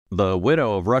The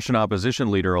widow of Russian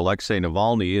opposition leader Alexei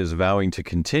Navalny is vowing to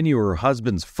continue her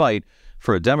husband's fight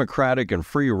for a democratic and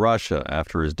free Russia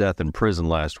after his death in prison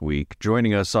last week.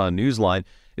 Joining us on Newsline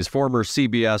is former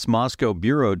CBS Moscow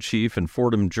bureau chief and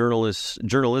Fordham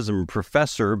journalism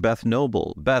professor Beth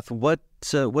Knobel. Beth, what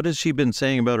has she been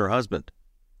saying about her husband?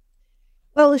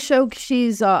 Well, Ashok,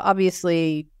 she's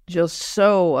obviously just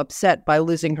so upset by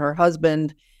losing her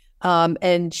husband.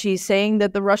 And she's saying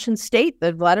that the Russian state,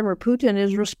 that Vladimir Putin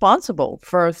is responsible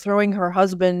for throwing her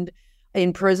husband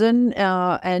in prison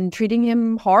and treating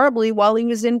him horribly while he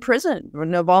was in prison.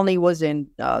 Navalny was in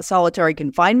solitary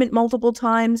confinement multiple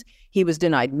times. He was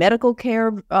denied medical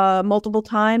care multiple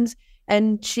times.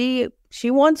 And she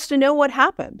wants to know what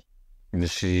happened.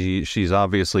 She's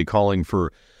obviously calling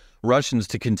for Russians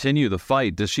to continue the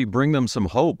fight. Does she bring them some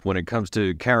hope when it comes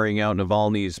to carrying out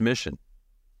Navalny's mission?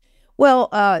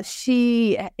 Well,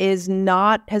 she has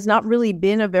not really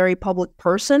been a very public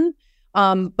person,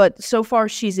 but so far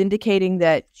she's indicating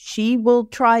that she will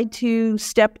try to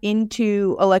step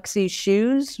into Alexei's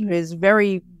shoes, his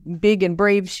very big and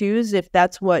brave shoes, if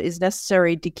that's what is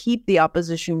necessary to keep the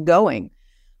opposition going.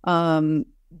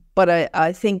 But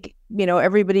I think,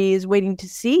 everybody is waiting to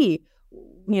see,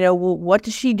 what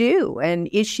does she do? And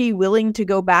is she willing to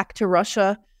go back to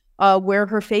Russia where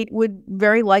her fate would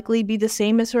very likely be the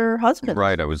same as her husband?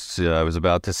 Right. I was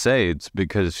about to say it's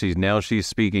because she's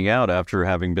speaking out after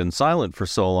having been silent for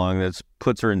so long. That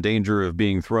puts her in danger of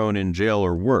being thrown in jail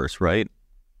or worse, right?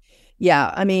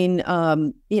 Yeah. I mean,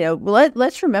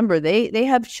 let's remember they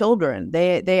have children.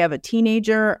 They have a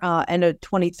teenager and a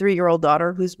 23-year-old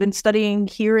daughter who's been studying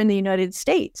here in the United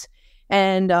States.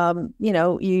 And,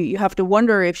 you have to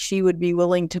wonder if she would be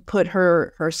willing to put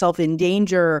herself in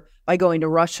danger by going to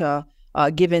Russia,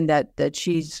 given that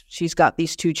she's got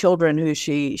these two children who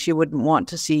she wouldn't want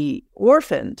to see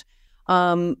orphaned.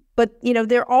 But,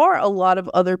 there are a lot of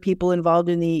other people involved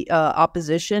in the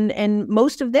opposition, and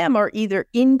most of them are either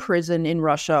in prison in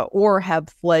Russia or have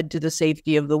fled to the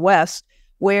safety of the West,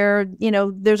 where,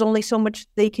 there's only so much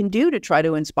they can do to try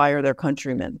to inspire their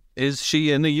countrymen. Is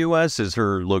she in the U.S.? Is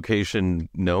her location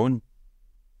known?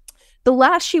 The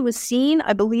last she was seen,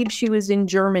 I believe she was in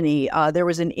Germany. There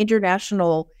was an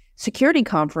international security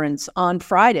conference on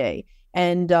Friday,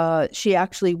 and she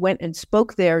actually went and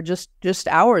spoke there just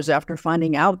hours after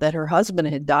finding out that her husband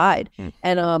had died.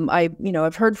 And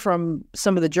I've heard from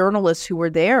some of the journalists who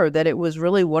were there that it was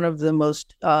really one of the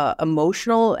most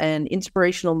emotional and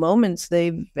inspirational moments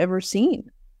they've ever seen.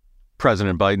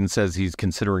 President Biden says he's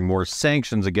considering more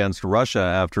sanctions against Russia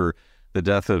after the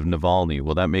death of Navalny.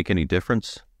 Will that make any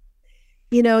difference?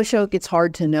 Ashok, it's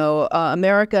hard to know.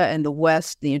 America and the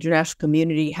West, the international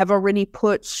community, have already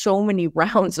put so many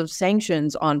rounds of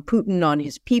sanctions on Putin, on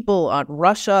his people, on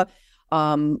Russia.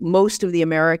 Most of the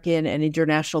American and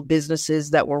international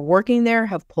businesses that were working there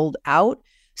have pulled out.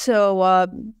 So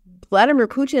Vladimir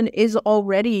Putin is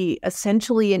already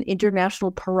essentially an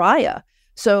international pariah.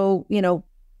 So,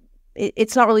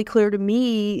 it's not really clear to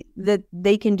me that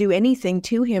they can do anything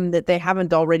to him that they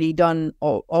haven't already done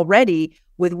already,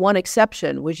 with one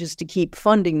exception, which is to keep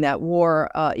funding that war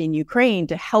in Ukraine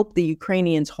to help the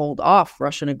Ukrainians hold off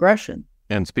Russian aggression.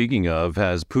 And speaking of,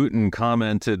 has Putin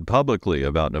commented publicly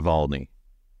about Navalny?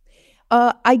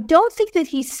 I don't think that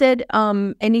he said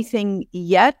anything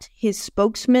yet. His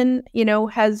spokesman,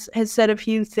 has said a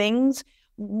few things.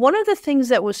 One of the things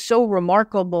that was so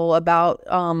remarkable about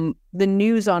the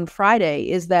news on Friday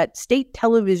is that state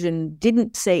television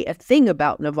didn't say a thing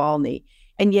about Navalny.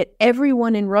 And yet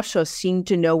everyone in Russia seemed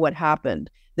to know what happened.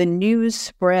 The news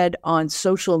spread on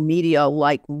social media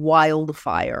like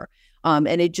wildfire. And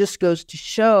it just goes to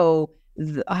show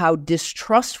how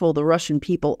distrustful the Russian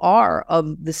people are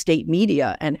of the state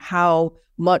media and how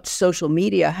much social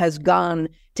media has gone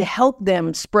to help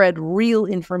them spread real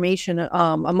information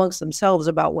amongst themselves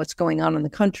about what's going on in the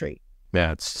country.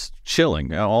 Yeah, it's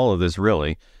chilling, all of this,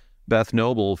 really. Beth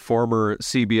Knobel, former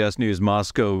CBS News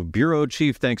Moscow bureau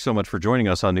chief, thanks so much for joining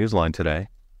us on Newsline today.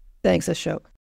 Thanks, Ashok.